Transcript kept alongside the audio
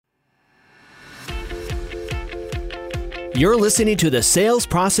You're listening to the Sales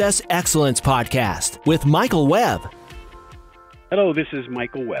Process Excellence Podcast with Michael Webb. Hello, this is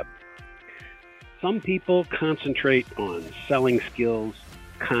Michael Webb. Some people concentrate on selling skills,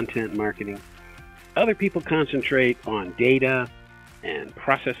 content marketing. Other people concentrate on data and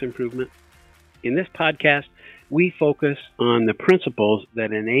process improvement. In this podcast, we focus on the principles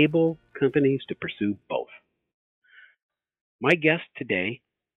that enable companies to pursue both. My guest today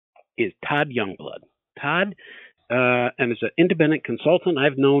is Todd Youngblood. Todd, and as an independent consultant,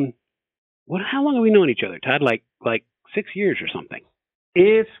 I've known, how long have we known each other, Todd? Like 6 years or something.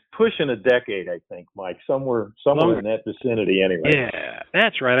 It's pushing a decade, I think, Mike, somewhere in that vicinity anyway. Yeah,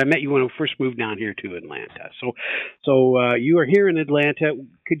 that's right. I met you when I first moved down here to Atlanta. So you are here in Atlanta.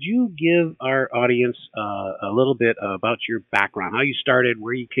 Could you give our audience a little bit about your background, how you started,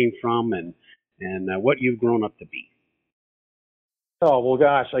 where you came from, and what you've grown up to be? Oh, well,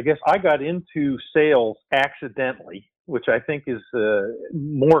 gosh, I guess I got into sales accidentally, which I think is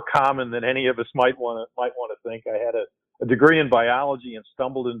more common than any of us might want to think. I had a degree in biology and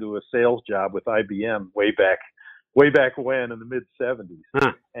stumbled into a sales job with IBM way back when in the mid '70s,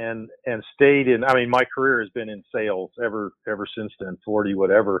 and stayed in. I mean, my career has been in sales ever since then. 40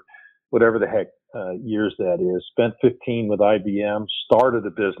 whatever the heck years that is. Spent 15 with IBM. Started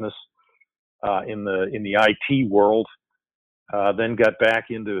a business in the IT world. Then got back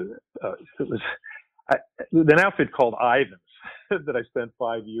into an outfit called Ivans that I spent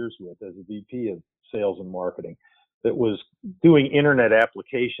 5 years with as a VP of sales and marketing, that was doing internet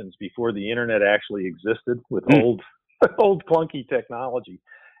applications before the internet actually existed with old clunky technology,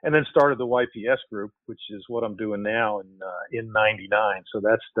 and then started the YPS group, which is what I'm doing now in '99. So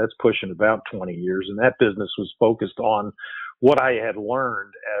that's pushing about 20 years, and that business was focused on what I had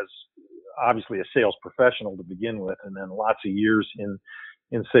learned as obviously a sales professional to begin with, and then lots of years in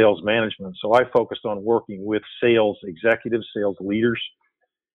sales management. So I focused on working with sales executives, sales leaders,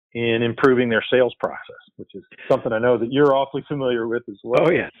 in improving their sales process, which is something I know that you're awfully familiar with as well.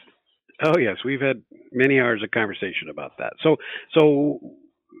 Oh yes. We've had many hours of conversation about that. So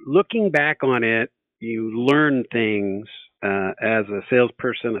looking back on it, you learn things as a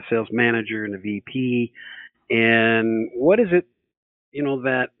salesperson, a sales manager, and a VP. And what is it,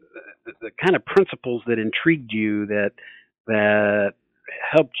 that the kind of principles that intrigued you that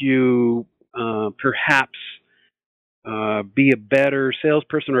helped you perhaps be a better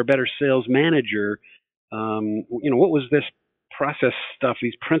salesperson or a better sales manager? What was this process stuff,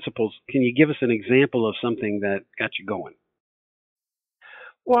 these principles? Can you give us an example of something that got you going?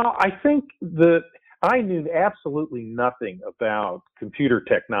 Well, I think that I knew absolutely nothing about computer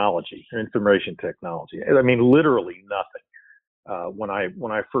technology or information technology. I mean, literally nothing when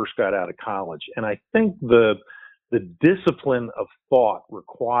I first got out of college. And I think the discipline of thought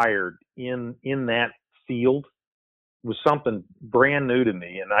required in that field was something brand new to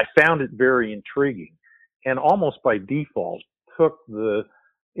me, and I found it very intriguing, and almost by default took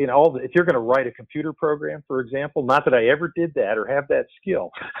if you're going to write a computer program, for example, not that I ever did that or have that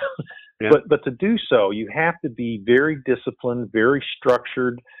skill, yeah. but to do so, you have to be very disciplined, very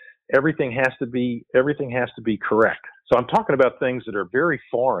structured. Everything has to be correct. So I'm talking about things that are very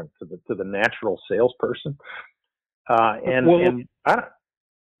foreign to the natural salesperson. Go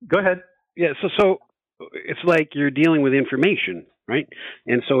ahead. Yeah. So it's like you're dealing with information, right?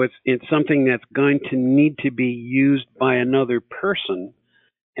 And so it's something that's going to need to be used by another person.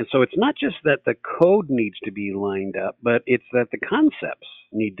 And so it's not just that the code needs to be lined up, but it's that the concepts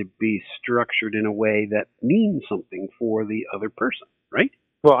need to be structured in a way that means something for the other person, right?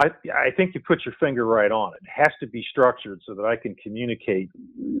 Well, I think you put your finger right on it. It has to be structured so that I can communicate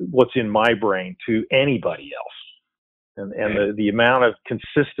what's in my brain to anybody else. And the amount of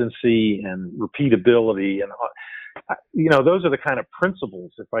consistency and repeatability, and those are the kind of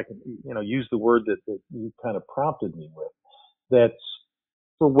principles, if I can use the word that you kind of prompted me with, that's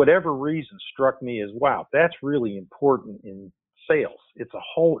for whatever reason struck me as, wow, that's really important in sales. It's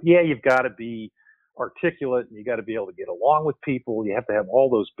you've got to be articulate, and you got to be able to get along with people. You have to have all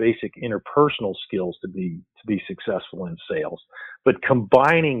those basic interpersonal skills to be successful in sales. But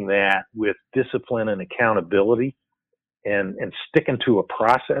combining that with discipline and accountability and sticking to a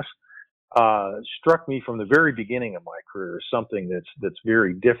process struck me from the very beginning of my career as something that's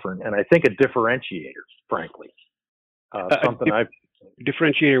very different, and I think a differentiator, frankly.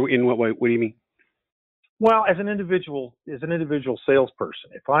 Differentiator in what way? What do you mean? Well, as an individual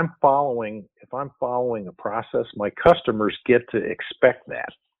salesperson, if I'm following a process, my customers get to expect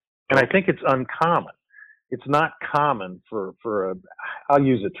that, and I think it's uncommon. It's not common I'll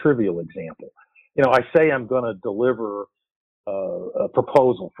use a trivial example. I say I'm going to deliver a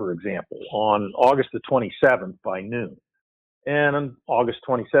proposal, for example, on August the 27th by noon. And on August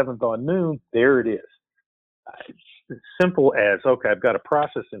 27th on noon, there it is. It's as simple as, okay, I've got a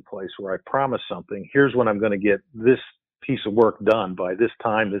process in place where I promise something. Here's when I'm going to get this piece of work done by this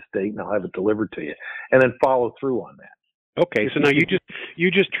time, this date, and I'll have it delivered to you. And then follow through on that. Okay, so now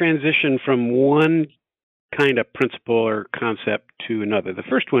you just transition from one kind of principle or concept to another. The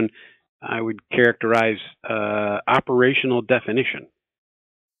first one I would characterize operational definition,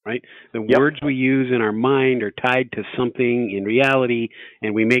 right? The words we use in our mind are tied to something in reality,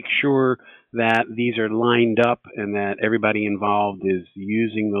 and we make sure that these are lined up and that everybody involved is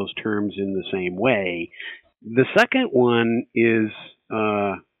using those terms in the same way. The second one is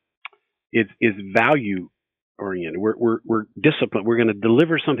value oriented. We're disciplined. We're going to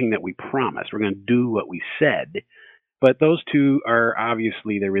deliver something that we promised. We're going to do what we said. But those two are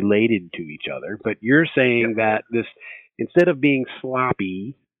obviously they're related to each other. But you're saying that this, instead of being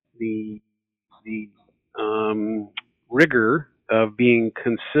sloppy, the rigor of being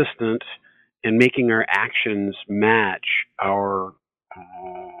consistent and making our actions match our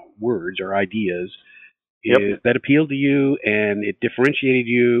words or ideas, is that appealed to you and it differentiated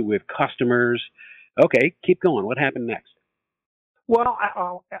you with customers. Okay, keep going. What happened next? Well,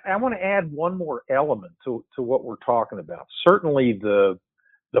 I want to add one more element to what we're talking about. Certainly the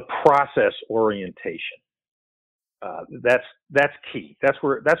process orientation. That's key. That's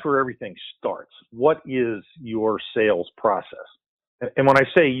where everything starts. What is your sales process? And when I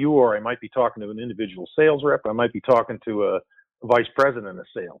say I might be talking to an individual sales rep. I might be talking to a vice president of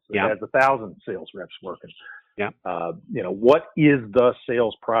sales that has 1,000 sales reps working. Yeah. What is the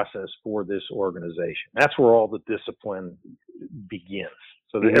sales process for this organization? That's where all the discipline begins.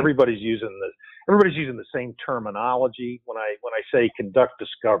 So that everybody's using the same terminology. When I say conduct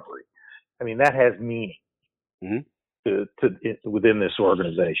discovery, I mean that has meaning within this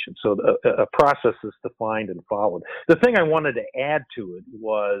organization. So a process is defined and followed. The thing I wanted to add to it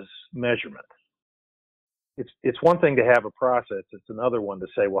was measurement. It's one thing to have a process. It's another one to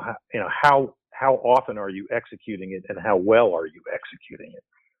say, well, how often are you executing it, and how well are you executing it?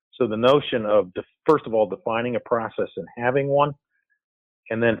 So the notion of first of all defining a process and having one,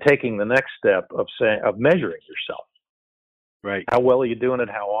 and then taking the next step of measuring yourself. Right. How well are you doing it?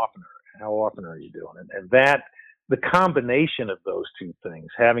 How often are you doing it? And that the combination of those two things,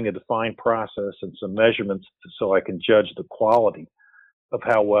 having a defined process and some measurements, so I can judge the quality of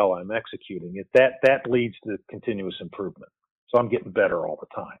how well I'm executing it, that leads to continuous improvement. So I'm getting better all the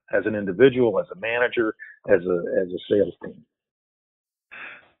time, as an individual, as a manager, as a sales team.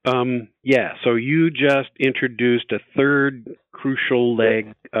 So you just introduced a third crucial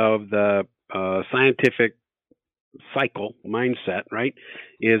leg of the scientific cycle mindset, right?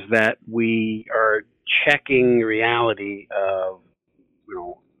 Is that we are checking reality of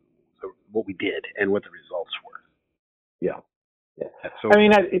what we did and what the results were. Yeah. So, I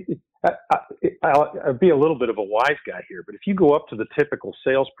mean, I'll be a little bit of a wise guy here, but if you go up to the typical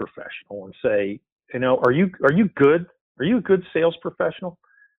sales professional and say, are you good? Are you a good sales professional?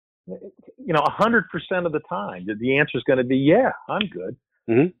 100% of the time, the answer is going to be, yeah, I'm good.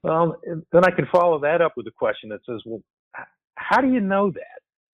 Then I can follow that up with a question that says, well, how do you know that?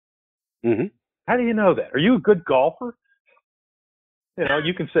 How do you know that? Are you a good golfer?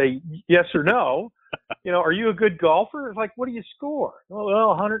 You can say yes or no. Are you a good golfer? It's like, what do you score? Well,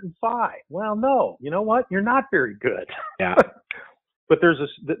 105. Well, no. You know what? You're not very good. Yeah. But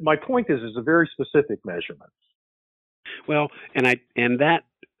my point is a very specific measurement. Well, and that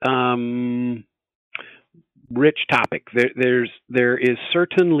rich topic. There is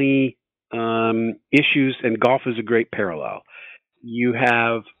certainly issues, and golf is a great parallel. You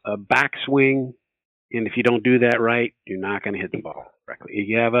have a backswing, and if you don't do that right, you're not going to hit the ball correctly.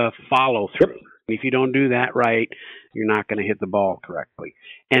 You have a follow through. And if you don't do that right, you're not going to hit the ball correctly.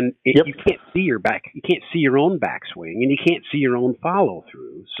 And you can't see you can't see your own backswing, and you can't see your own follow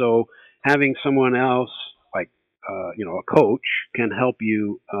through. So having someone else, like a coach, can help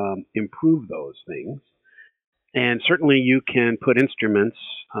you improve those things. And certainly you can put instruments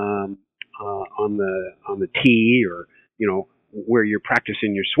on the tee, or where you're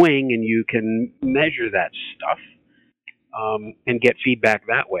practicing your swing, and you can measure that stuff and get feedback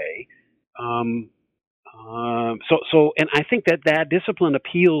that way. And I think that discipline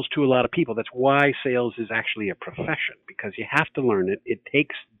appeals to a lot of people. That's why sales is actually a profession, because you have to learn it. It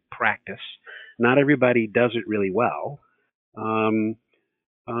takes practice. Not everybody does it really well. And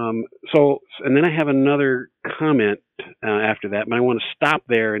then I have another comment after that, but I want to stop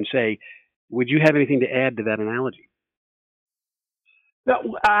there and say, would you have anything to add to that analogy?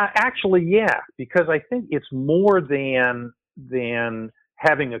 No, actually, yeah, because I think it's more than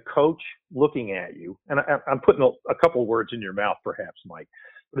having a coach looking at you, and I'm putting a couple words in your mouth, perhaps, Mike.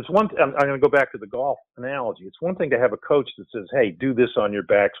 But it's one. I'm going to go back to the golf analogy. It's one thing to have a coach that says, "Hey, do this on your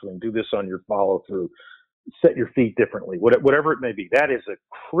backswing, do this on your follow through, set your feet differently, whatever it may be." That is a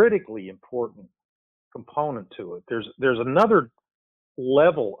critically important component to it. There's another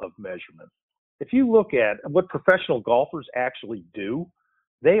level of measurement. If you look at what professional golfers actually do,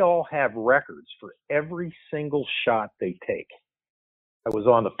 they all have records for every single shot they take. I was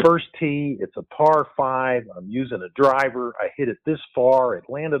on the first tee. It's a par 5. I'm using a driver. I hit it this far. It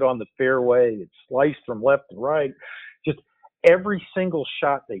landed on the fairway. It sliced from left to right. Just every single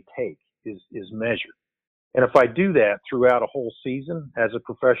shot they take is measured. And if I do that throughout a whole season as a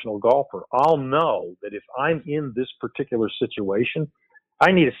professional golfer, I'll know that if I'm in this particular situation,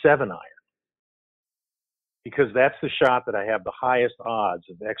 I need a 7-iron, because that's the shot that I have the highest odds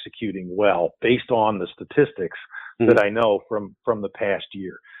of executing well based on the statistics that I know from the past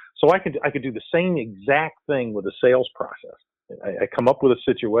year. So I could do the same exact thing with a sales process. I come up with a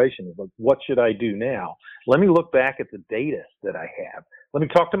situation of, what should I do now? Let me look back at the data that I have. Let me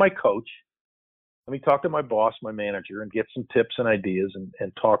talk to my coach. Let me talk to my boss, my manager, and get some tips and ideas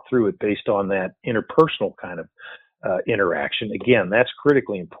and talk through it based on that interpersonal kind of interaction. Again, that's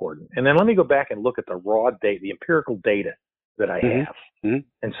critically important. And then let me go back and look at the raw data, the empirical data that I have,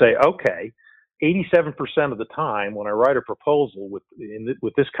 and say, okay, 87% of the time when I write a proposal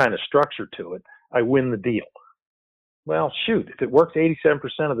with this kind of structure to it, I win the deal. Well, shoot, if it works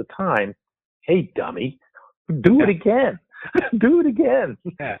 87% of the time, hey, dummy, do it again. Do it again.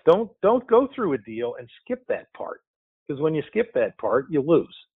 Yeah. Don't go through a deal and skip that part, because when you skip that part, you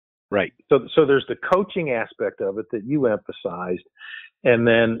lose. Right. So there's the coaching aspect of it that you emphasized, and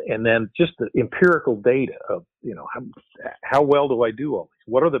then just the empirical data of, how well do I do all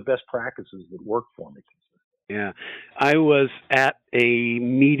these? What are the best practices that work for me? Yeah, I was at a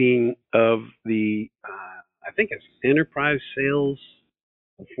meeting of the I think it's Enterprise Sales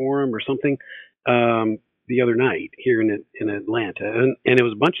Forum or something the other night here in Atlanta, and it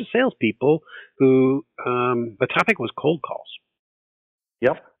was a bunch of salespeople who the topic was cold calls.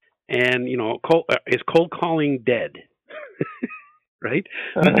 Yep. And, is cold calling dead? Right?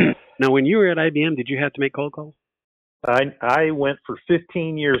 Now, when you were at IBM, did you have to make cold calls? I went for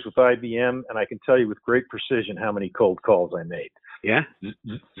 15 years with IBM, and I can tell you with great precision how many cold calls I made. Yeah?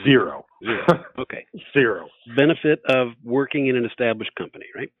 Zero. Okay. Zero. Benefit of working in an established company,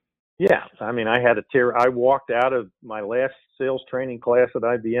 right? Yeah. I mean, I walked out of my last sales training class at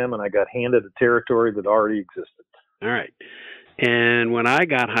IBM, and I got handed a territory that already existed. All right. And when I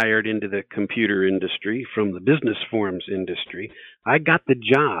got hired into the computer industry from the business forms industry, I got the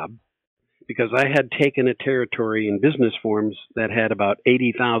job because I had taken a territory in business forms that had about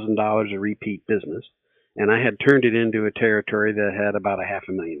 $80,000 of repeat business, and I had turned it into a territory that had about $500,000 of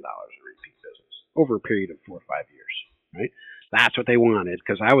repeat business over a period of 4 or 5 years, right? That's what they wanted,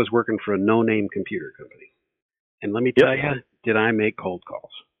 because I was working for a no-name computer company. And let me tell you, did I make cold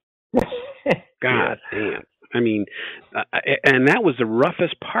calls? God damn. I mean, and that was the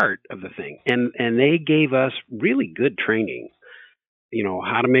roughest part of the thing. And they gave us really good training,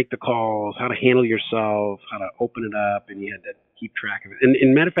 how to make the calls, how to handle yourself, how to open it up, and you had to keep track of it.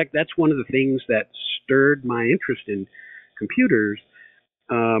 And matter of fact, that's one of the things that stirred my interest in computers,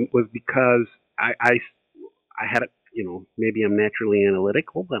 was because I had maybe I'm naturally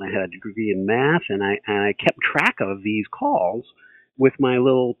analytical, but I had a degree in math, and I kept track of these calls with my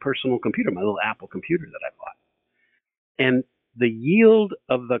little personal computer, my little Apple computer that I bought. And the yield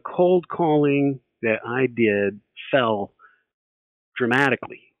of the cold calling that I did fell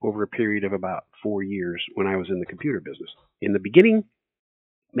dramatically over a period of about 4 years when I was in the computer business. In the beginning,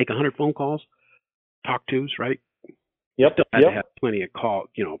 make 100 phone calls, talk tos, right? Yep. Still had to have plenty of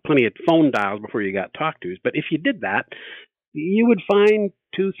plenty of phone dials before you got talk tos. But if you did that, you would find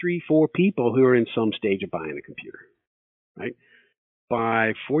 2, 3, 4 people who are in some stage of buying a computer, right?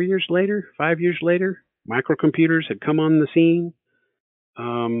 By 4 years later, 5 years later, microcomputers had come on the scene.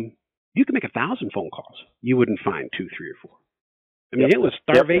 You could make 1,000 phone calls. You wouldn't find 2, 3, or 4. I mean, it was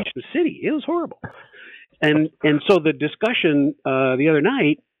starvation city. It was horrible. And so the discussion the other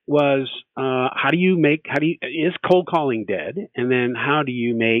night was how do you is cold calling dead? And then how do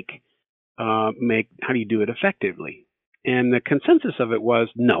you how do you do it effectively? And the consensus of it was,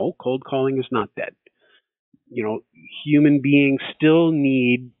 no, cold calling is not dead. Human beings still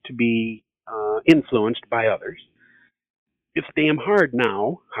need to be influenced by others. It's damn hard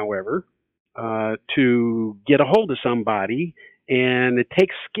now, however, to get a hold of somebody, and it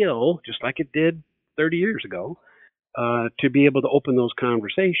takes skill, just like it did 30 years ago, to be able to open those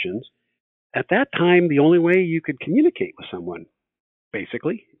conversations. At that time, the only way you could communicate with someone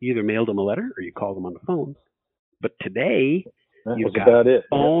basically. You either mailed them a letter or you called them on the phone. But today, That you've was got about it.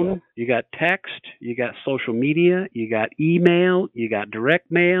 phone, you got text, you got social media, you got email, you got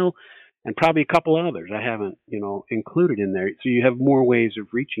direct mail, and probably a couple others I haven't, included in there. So you have more ways of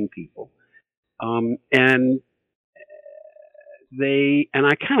reaching people. And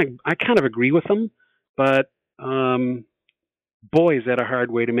I kind of agree with them, but boy, is that a hard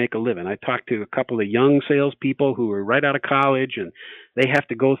way to make a living. I talked to a couple of young salespeople who are right out of college, and they have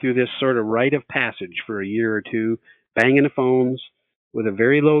to go through this sort of rite of passage for a year or two, banging the phones with a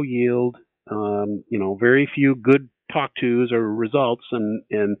very low yield, very few good talk tos or results,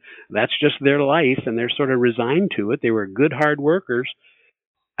 and that's just their life, and they're sort of resigned to it. They were good, hard workers.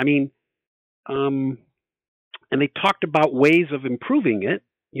 I mean, and they talked about ways of improving it,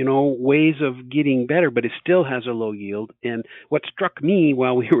 ways of getting better, but it still has a low yield. And what struck me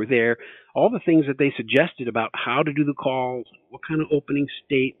while we were there, all the things that they suggested about how to do the calls, what kind of opening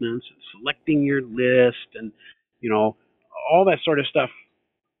statements, selecting your list, and, all that sort of stuff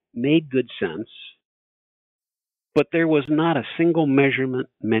made good sense. But there was not a single measurement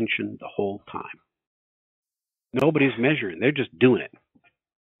mentioned the whole time. Nobody's measuring. They're just doing it.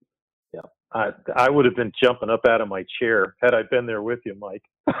 Yeah. I would have been jumping up out of my chair had I been there with you, Mike.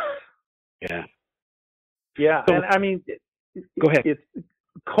 Yeah. Yeah. So, and I mean, go ahead.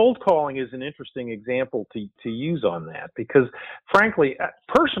 Cold calling is an interesting example to use on that because, frankly,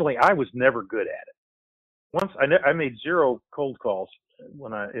 personally, I was never good at it. Once I made 0 cold calls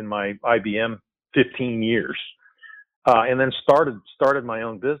in my IBM 15 years, and then started my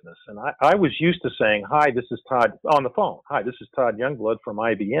own business. And I was used to saying, "Hi, this is Todd," on the phone. "Hi, this is Todd Youngblood from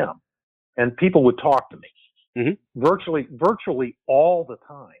IBM," and people would talk to me virtually all the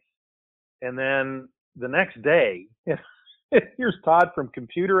time. And then the next day, here's Todd from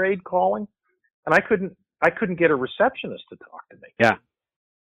Computer Aid calling, and I couldn't get a receptionist to talk to me. Yeah.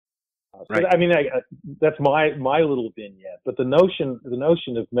 Right. I mean, that's my little vignette. But the notion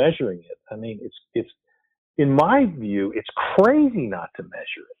of measuring it, I mean, it's in my view, it's crazy not to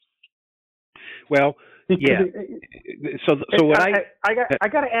measure it. Well, yeah. So what I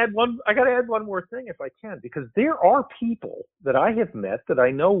got to add one more thing if I can, because there are people that I have met that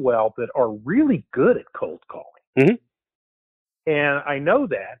I know well that are really good at cold calling. Mm-hmm. And I know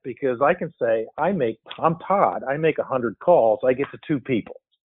that because I can say, I'm Todd, I make 100 calls, I get to 2 people.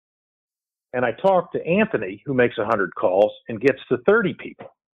 And I talk to Anthony, who makes 100 calls and gets to 30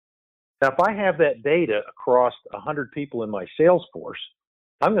 people. Now, if I have that data across 100 people in my sales force,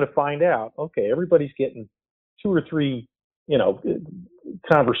 I'm going to find out, okay, everybody's getting 2 or 3,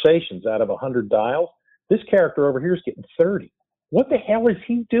 conversations out of 100 dials. This character over here is getting 30. What the hell is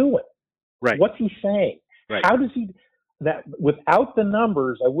he doing? Right. What's he saying? Right. How does he? That without the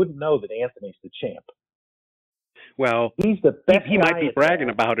numbers, I wouldn't know that Anthony's the champ. Well, he's the best. He might be bragging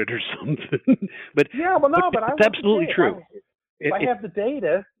about it or something. But yeah, well, no, but it's absolutely true. If I have the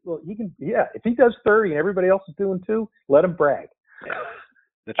data, well, he can. Yeah, if he does 30 and everybody else is doing 2, let him brag. Yeah,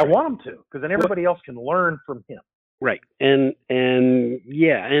 that's I right. want him to, because then everybody else can learn from him. Right, and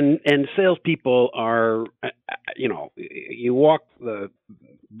salespeople are, you walk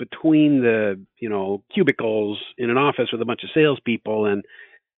between the cubicles in an office with a bunch of salespeople, and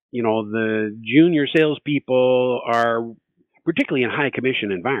the junior salespeople are, particularly in high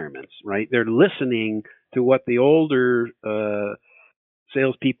commission environments, right? They're listening to what the older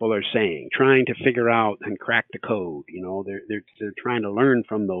salespeople are saying, trying to figure out and crack the code. They're trying to learn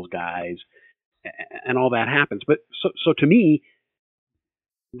from those guys, and all that happens. But so to me,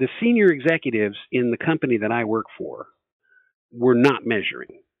 the senior executives in the company that I work for were not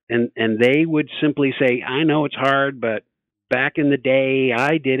measuring, and they would simply say, "I know it's hard, but back in the day,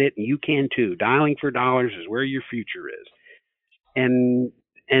 I did it, and you can too. Dialing for dollars is where your future is."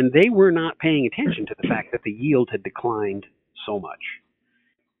 And they were not paying attention to the fact that the yield had declined so much.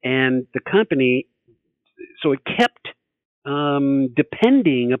 And the company, so it kept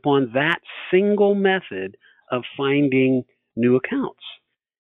depending upon that single method of finding new accounts.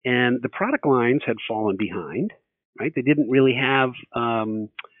 And the product lines had fallen behind, right? They didn't really have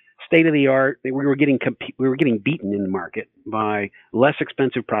state of the art. We were getting beaten in the market by less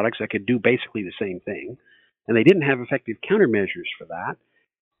expensive products that could do basically the same thing, and they didn't have effective countermeasures for that.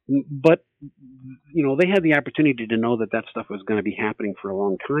 But they had the opportunity to know that stuff was going to be happening for a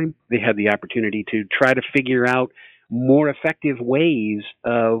long time. They had the opportunity to try to figure out more effective ways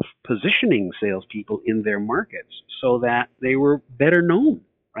of positioning salespeople in their markets so that they were better known,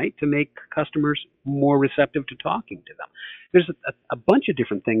 right, to make customers more receptive to talking to them. There's a bunch of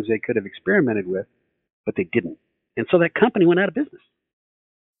different things they could have experimented with, but they didn't. And so that company went out of business.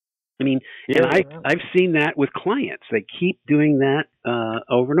 I mean, and I've seen that with clients. They keep doing that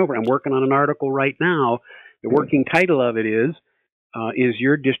over and over. I'm working on an article right now. The working title of it is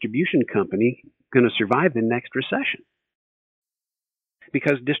your distribution company going to survive the next recession?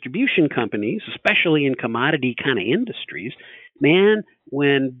 Because distribution companies, especially in commodity kind of industries, man,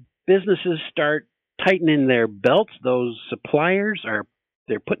 when businesses start tightening their belts, those suppliers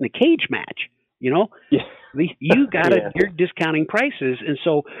they're putting a cage match, you know? Yeah. You you're discounting prices. And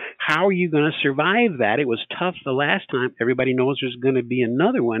so how are you going to survive that? It was tough the last time. Everybody knows there's going to be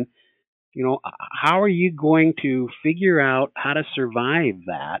another one. You know, how are you going to figure out how to survive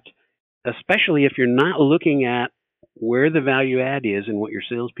that, especially if you're not looking at where the value add is and what your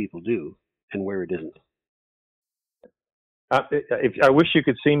salespeople do and where it isn't? I wish you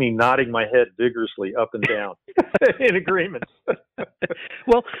could see me nodding my head vigorously up and down in agreement.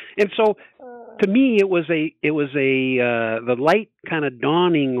 Well, and so to me, it was the light kind of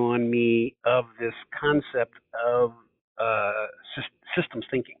dawning on me of this concept of systems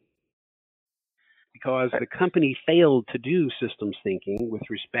thinking, because the company failed to do systems thinking with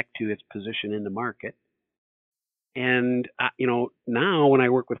respect to its position in the market. And you know, now when I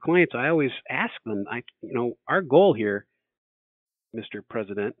work with clients, I always ask them, our goal here, Mr.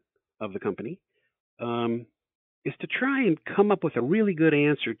 President of the company, is to try and come up with a really good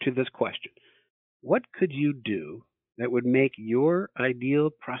answer to this question. What could you do that would make your ideal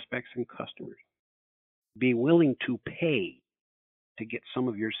prospects and customers be willing to pay to get some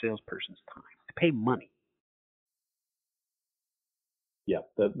of your salesperson's time, to pay money? Yeah,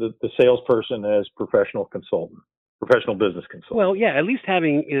 the salesperson as professional business consultant. Well, yeah, at least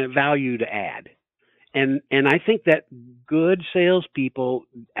having value to add. And I think that good salespeople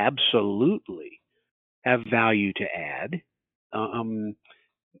absolutely have value to add.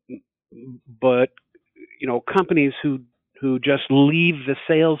 But, you know, companies who just leave the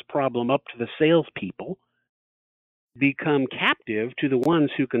sales problem up to the salespeople become captive to the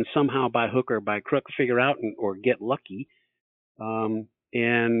ones who can somehow by hook or by crook figure out or get lucky.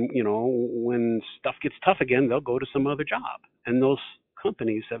 And, you know, when stuff gets tough again, they'll go to some other job. And those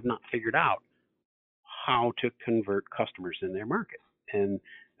companies have not figured out how to convert customers in their market. And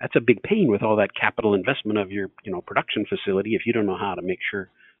that's a big pain with all that capital investment of your, production facility if you don't know how to make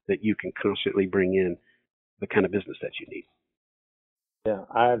sure that you can constantly bring in the kind of business that you need. Yeah,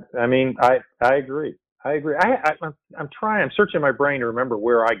 I mean, I agree. I'm searching my brain to remember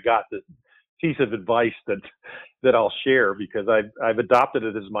where I got this piece of advice that I'll share, because I've adopted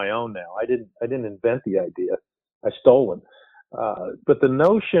it as my own now. I didn't invent the idea. I stole it. But the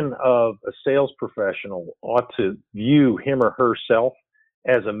notion of a sales professional ought to view him or herself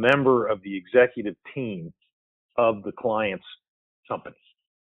as a member of the executive team of the client's company.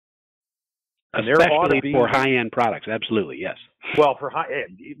 And especially for high-end products, absolutely, yes. Well, for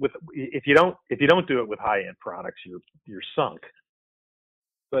if you don't do it with high-end products, you're sunk.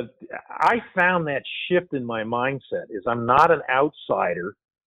 But I found that shift in my mindset is I'm not an outsider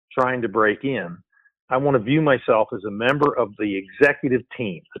trying to break in. I want to view myself as a member of the executive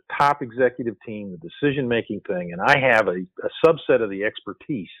team, the top executive team, the decision-making thing, and I have a subset of the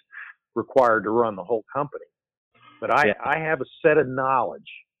expertise required to run the whole company. But I have a set of knowledge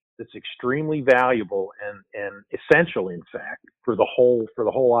that's extremely valuable and essential, in fact, for the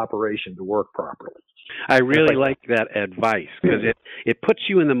whole operation to work properly. I really like that advice, because it puts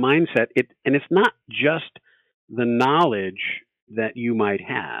you in the mindset. And it's not just the knowledge that you might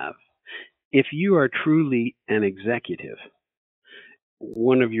have. If you are truly an executive,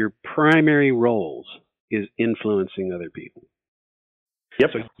 one of your primary roles is influencing other people. Yep.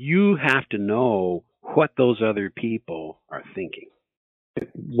 So you have to know what those other people are thinking.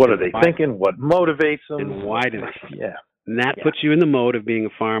 What are they thinking? What motivates them? And why do they think? Yeah. And that puts you in the mode of being a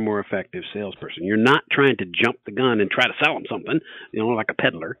far more effective salesperson. You're not trying to jump the gun and try to sell them something, like a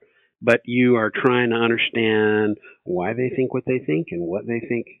peddler, but you are trying to understand why they think what they think and what they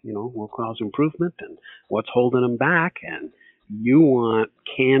think, will cause improvement and what's holding them back. And you want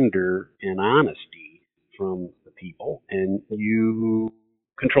candor and honesty from the people, and you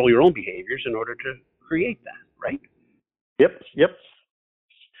control your own behaviors in order to create that, right? Yep.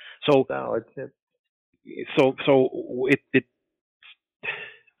 So,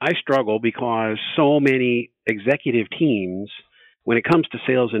 I struggle because so many executive teams, when it comes to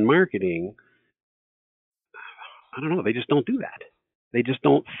sales and marketing, I don't know, they just don't do that. They just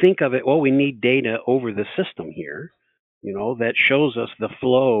don't think of it, well, we need data over the system here, that shows us the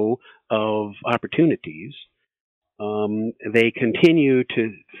flow of opportunities. They continue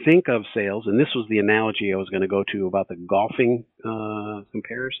to think of sales, and this was the analogy I was going to go to about the golfing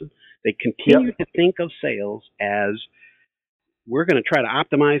comparison. They continue to think of sales as we're going to try to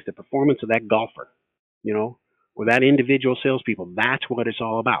optimize the performance of that golfer, or that individual salespeople. That's what it's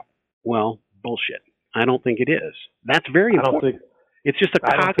all about. Well, bullshit. I don't think it is. That's very important. It's just a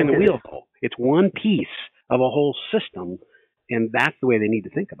cog in the wheel, though. It's one piece of a whole system, and that's the way they need to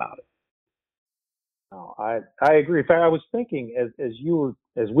think about it. No, I agree. In fact, I was thinking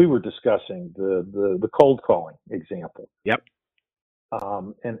as we were discussing the cold calling example. Yep.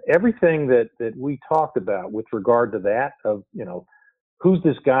 And everything that we talked about with regard to that of, who's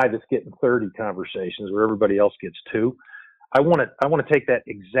this guy that's getting 30 conversations where everybody else gets 2? I want to take that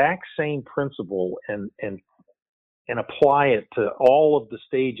exact same principle and apply it to all of the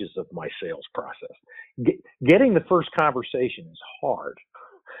stages of my sales process. Getting the first conversation is hard,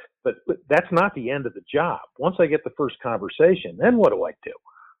 but that's not the end of the job. Once I get the first conversation, then what do I do?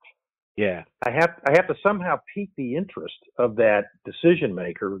 Yeah, I have to somehow pique the interest of that decision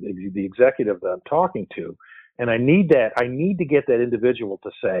maker, the executive that I'm talking to, and I need to get that individual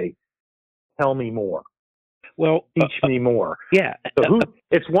to say, "Tell me more." Well, teach me more. Yeah. So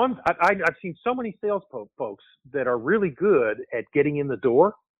it's one. I've seen so many sales folks that are really good at getting in the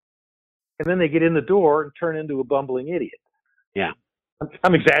door, and then they get in the door and turn into a bumbling idiot. Yeah.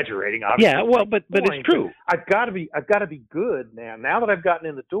 I'm exaggerating, obviously. Yeah, well, but it's true. I've got to be good now. Now that I've gotten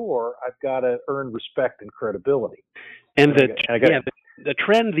in the door, I've got to earn respect and credibility. And the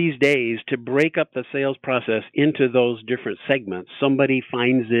trend these days to break up the sales process into those different segments. Somebody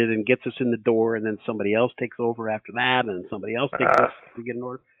finds it and gets us in the door, and then somebody else takes over after that, and somebody else takes us to get an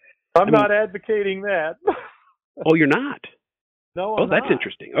order. I'm not advocating that. Oh, you're not? No, I'm that's not.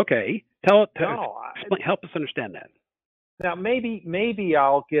 Interesting. Okay, help us understand that. Now, maybe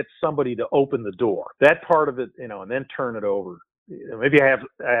I'll get somebody to open the door. That part of it, and then turn it over. Maybe I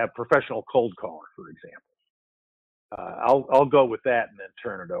have professional cold caller, for example. I'll go with that and then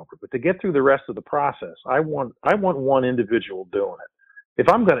turn it over. But to get through the rest of the process, I want one individual doing it. If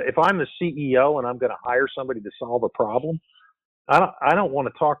I'm the CEO and I'm gonna hire somebody to solve a problem, I don't want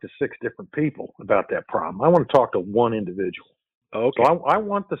to talk to 6 different people about that problem. I want to talk to one individual. Okay. So I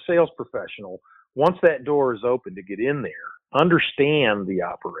want the sales professional, once that door is open, to get in there, understand the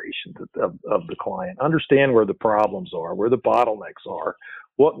operations of the client, understand where the problems are, where the bottlenecks are,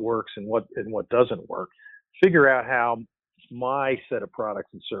 what works and what doesn't work, figure out how my set of products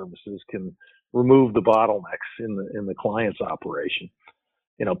and services can remove the bottlenecks in the client's operation.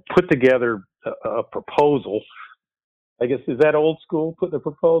 Put together a proposal. I guess, is that old school, putting a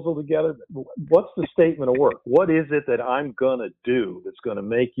proposal together? What's the statement of work? What is it that I'm going to do that's going to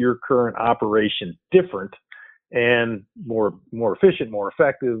make your current operation different and more efficient, more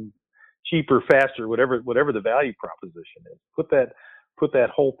effective, cheaper, faster, whatever the value proposition is? Put that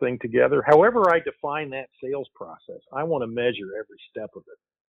whole thing together. However I define that sales process, I want to measure every step of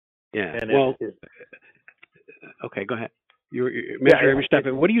it. Yeah. And okay, go ahead. You measure every step.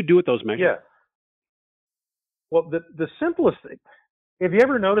 What do you do with those measures? Yeah. Well, the simplest thing, have you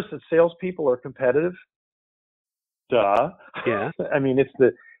ever noticed that salespeople are competitive? Duh. Yeah. I mean,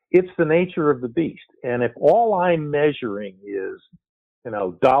 it's the nature of the beast. And if all I'm measuring is,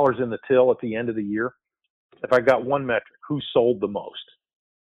 dollars in the till at the end of the year, if I got one metric, who sold the most?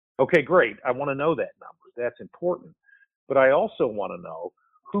 Okay, great. I want to know that number. That's important. But I also want to know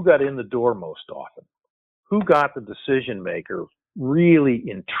who got in the door most often, who got the decision maker really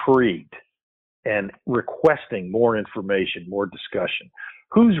intrigued and requesting more information, more discussion.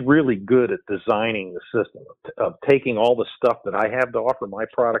 Who's really good at designing the system, of taking all the stuff that I have to offer, my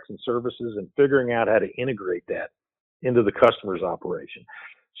products and services, and figuring out how to integrate that into the customer's operation.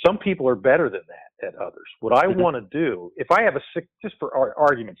 Some people are better than that at others. What I want to do, if I have just for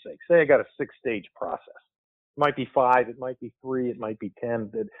argument's sake, say I got a 6-stage process. It might be 5, it might be 3, it might be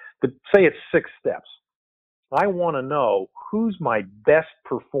 10, but say it's 6 steps. I want to know who's my best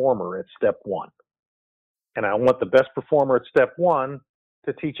performer at step 1. And I want the best performer at step 1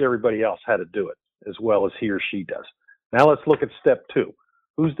 to teach everybody else how to do it as well as he or she does. Now let's look at step 2.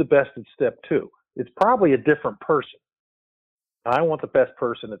 Who's the best at step 2? It's probably a different person. I want the best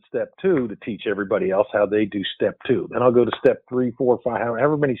person at step 2 to teach everybody else how they do step 2. Then I'll go to step 3, 4, 5,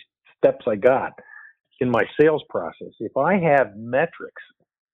 however many steps I got in my sales process. If I have metrics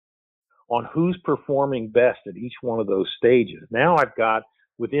on who's performing best at each one of those stages, now I've got,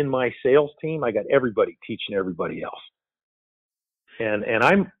 within my sales team, I got everybody teaching everybody else. And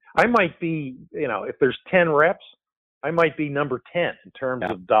I might be, if there's 10 reps, I might be number 10 in terms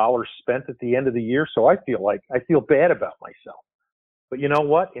of dollars spent at the end of the year. So I feel bad about myself. But you know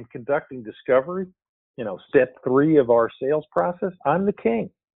what? In conducting discovery, step 3 of our sales process, I'm the king.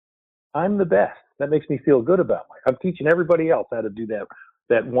 I'm the best. That makes me feel good about myself. I'm teaching everybody else how to do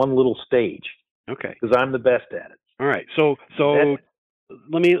that one little stage. Okay. Because I'm the best at it. All right. So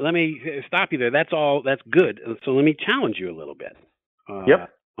let me stop you there. That's good. So let me challenge you a little bit Yep.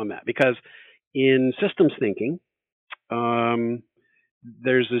 on that, because in systems thinking, um,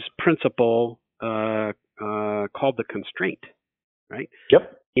 there's this principle called the constraint, right?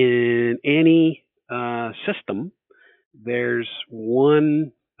 Yep. In any system, there's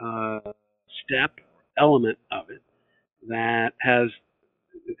one step element of it that has,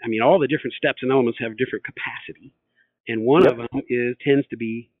 I mean, all the different steps and elements have different capacity, and one of Yep. them tends to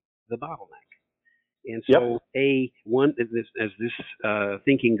be the bottleneck. And Yep. so, as this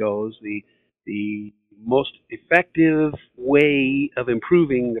thinking goes, the most effective way of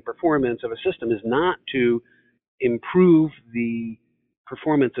improving the performance of a system is not to improve the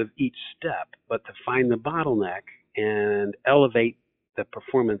performance of each step, but to find the bottleneck and elevate the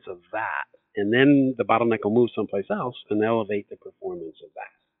performance of that. And then the bottleneck will move someplace else and elevate the performance of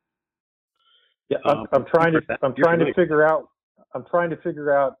that. Yeah. I'm trying to figure out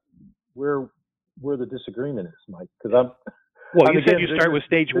where the disagreement is, Mike, because Well, you said you start with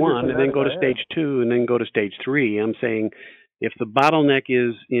stage one and then go to stage two and then go to stage three. I'm saying if the bottleneck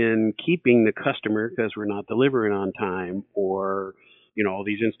is in keeping the customer because we're not delivering on time, or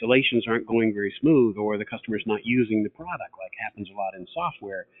these installations aren't going very smooth, or the customer's not using the product, like happens a lot in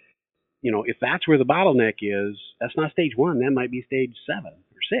software. If that's where the bottleneck is, that's not stage one. That might be stage 7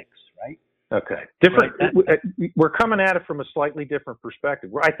 or 6, right? Okay. Different. We're coming at it from a slightly different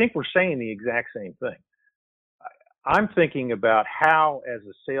perspective. I think we're saying the exact same thing. I'm thinking about how, as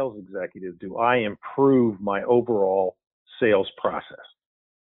a sales executive, do I improve my overall sales process?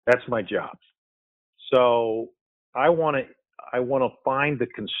 That's my job. So I want to find the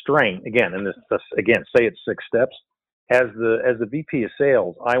constraint again, and say it's 6 steps. As the VP of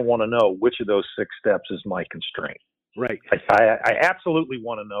sales, I want to know which of those 6 steps is my constraint. Right. I absolutely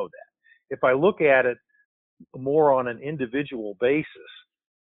want to know that. If I look at it more on an individual basis,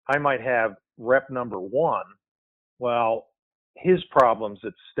 I might have rep number 1. Well, his problem's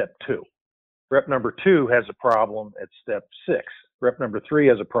at step 2. Rep number 2 has a problem at step 6. Rep number 3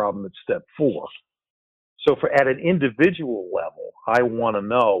 has a problem at step 4. So at an individual level, I want to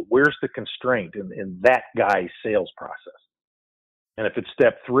know where's the constraint in that guy's sales process. And if it's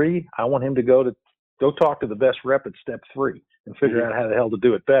step 3, I want him to go talk to the best rep at step 3 and figure out how the hell to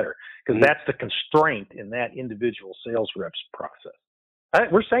do it better, because that's the constraint in that individual sales rep's process.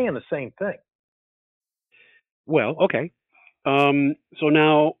 We're saying the same thing. Well, okay. So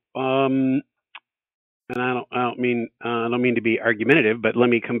now, and I don't mean to be argumentative, but let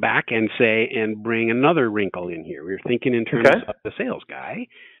me come back and bring another wrinkle in here. We're thinking in terms of the sales guy.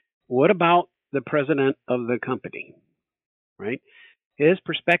 What about the president of the company, right? His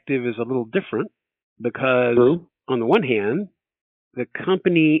perspective is a little different because, on the one hand, the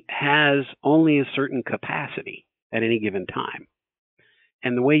company has only a certain capacity at any given time.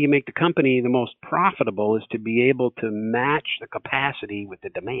 And the way you make the company the most profitable is to be able to match the capacity with the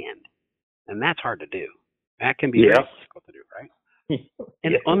demand. And that's hard to do. That can be very difficult to do, right?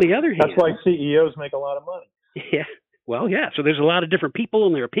 And on the other hand, that's why CEOs make a lot of money. Yeah. Well, yeah. So there's a lot of different people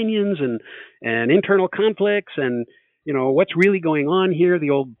and their opinions and internal conflicts and, what's really going on here, the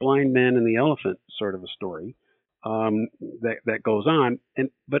old blind man and the elephant sort of a story that goes on.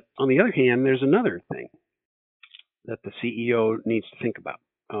 But on the other hand, there's another thing that the CEO needs to think about.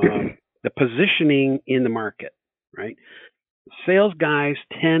 The positioning in the market, right? Sales guys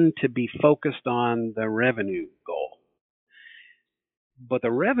tend to be focused on the revenue goal. But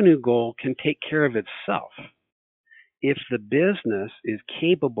the revenue goal can take care of itself if the business is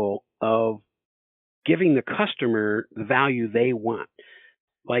capable of giving the customer the value they want.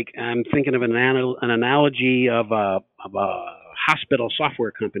 Like, I'm thinking of an analogy of a hospital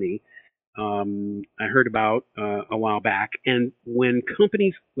software company I heard about a while back. And when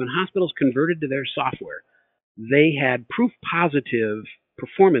hospitals converted to their software, they had proof positive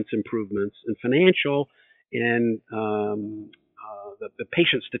performance improvements in financial and the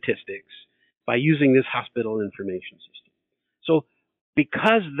patient statistics by using this hospital information system. So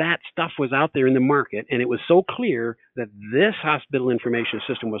because that stuff was out there in the market and it was so clear that this hospital information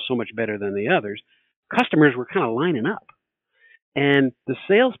system was so much better than the others, customers were kind of lining up. And the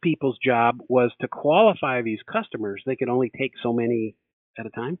salespeople's job was to qualify these customers. They could only take so many at a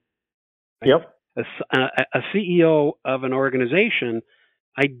time. Right? Yep. A CEO of an organization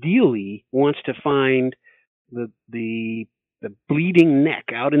ideally wants to find the bleeding neck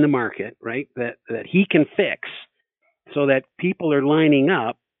out in the market, right? That he can fix, so that people are lining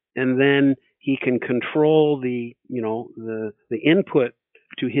up, and then he can control the input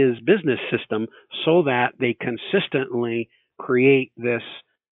to his business system so that they consistently create this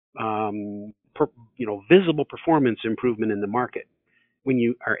visible performance improvement in the market. When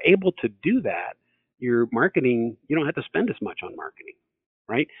you are able to do that, your marketing, you don't have to spend as much on marketing,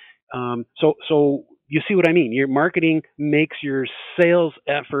 right? So you see what I mean? Your marketing makes your sales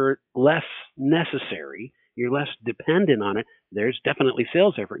effort less necessary. You're less dependent on it. There's definitely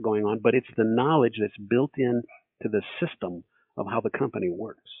sales effort going on, but it's the knowledge that's built in to the system of how the company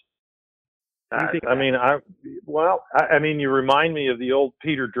works. You remind me of the old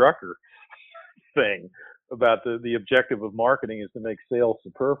Peter Drucker thing about the objective of marketing is to make sales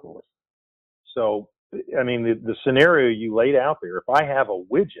superfluous. So, I mean, the scenario you laid out there, if I have a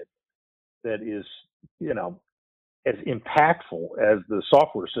widget that is, as impactful as the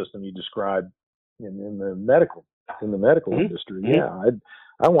software system you described in the medical industry,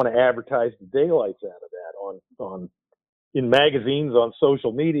 I want to advertise the daylights out of that on in magazines, on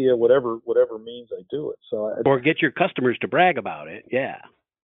social media, whatever means I do it. So or get your customers to brag about it. Yeah.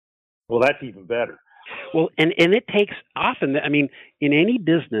 Well, that's even better. Well, and it takes often, in any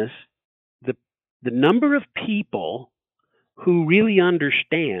business, the number of people who really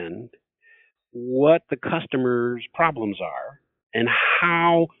understand what the customer's problems are and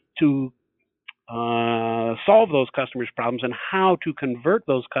how to solve those customers' problems and how to convert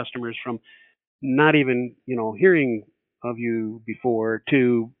those customers from not even, hearing of you before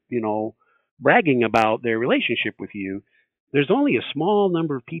to, bragging about their relationship with you. There's only a small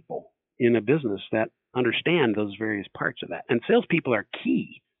number of people in a business that understand those various parts of that. And salespeople are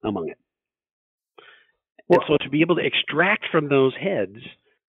key among it. And so to be able to extract from those heads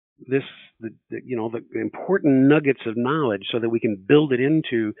the important nuggets of knowledge so that we can build it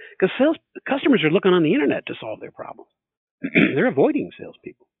into, because customers are looking on the internet to solve their problems. They're avoiding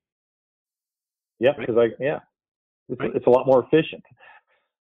salespeople. Yeah, because it's a lot more efficient.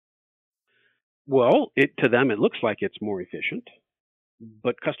 Well, to them it looks like it's more efficient,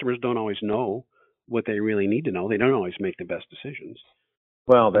 but customers don't always know what they really need to know. They don't always make the best decisions.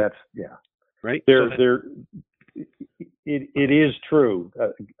 Well, that's right. It is true.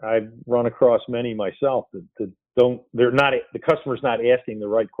 I've run across many myself that the customer's not asking the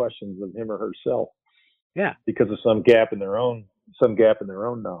right questions of him or herself. Yeah. Because of some gap in their own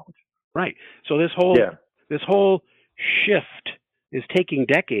knowledge. Right. So this whole shift is taking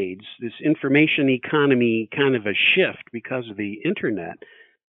decades, this information economy kind of a shift because of the internet.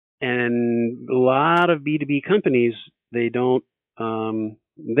 And a lot of B2B companies, they don't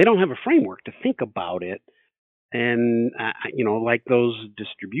have a framework to think about it. And, like those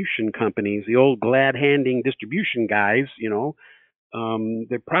distribution companies, the old glad-handing distribution guys,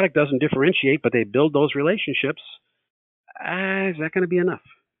 their product doesn't differentiate, but they build those relationships. Is that going to be enough?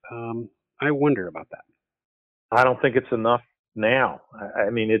 I wonder about that. I don't think it's enough now.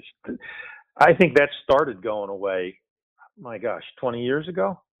 I think that started going away, my gosh, 20 years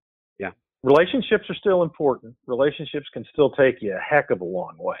ago. Yeah. Relationships are still important. Relationships can still take you a heck of a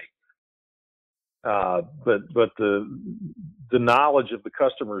long way. But the knowledge of the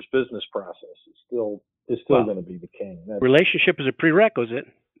customer's business process is still going to be the king. Relationship is a prerequisite.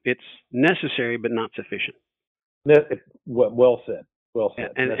 It's necessary, but not sufficient. Well said. Well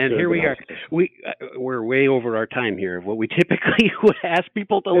said. And here we are. We're way over our time here of what we typically would ask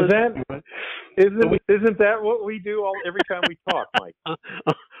people to listen. Isn't that what we do every time we talk, Mike?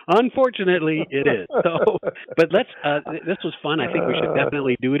 Unfortunately, it is. So, but this was fun. I think we should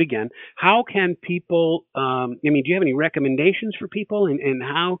definitely do it again. How can people? Do you have any recommendations for people, and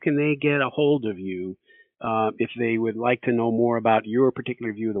how can they get a hold of you if they would like to know more about your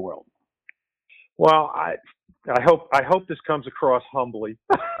particular view of the world? Well, I hope this comes across humbly,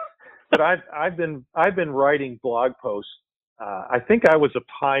 but I've been writing blog posts. I think I was a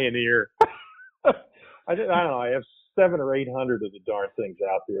pioneer. I don't know. I have 700 or 800 of the darn things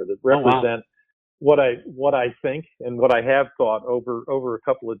out there that represent what I think and what I have thought over a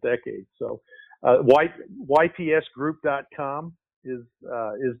couple of decades. So, ypsgroup.com is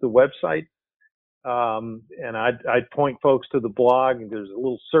the website. And I'd point folks to the blog, and there's a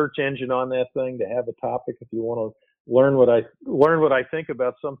little search engine on that thing to have a topic. If you want to learn what I think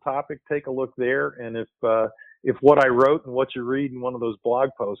about some topic, take a look there. And if what I wrote and what you read in one of those blog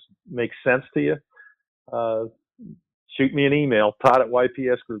posts makes sense to you, shoot me an email,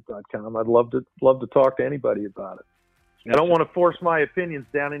 Todd@ypsgroup.com. I'd love to talk to anybody about it. I don't want to force my opinions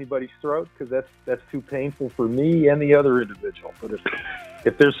down anybody's throat, because that's too painful for me and the other individual. But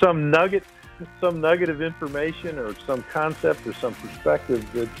if there's some nugget of information or some concept or some perspective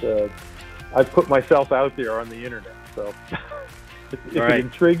that I've put myself out there on the internet. So if it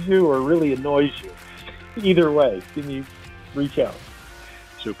intrigues you or really annoys you, either way, reach out.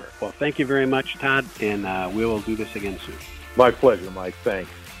 Super. Well, thank you very much, Todd, and we will do this again soon. My pleasure, Mike. Thanks.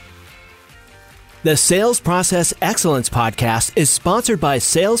 The Sales Process Excellence Podcast is sponsored by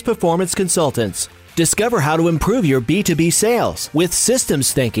Sales Performance Consultants. Discover how to improve your B2B sales with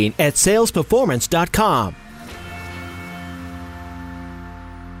systems thinking at salesperformance.com.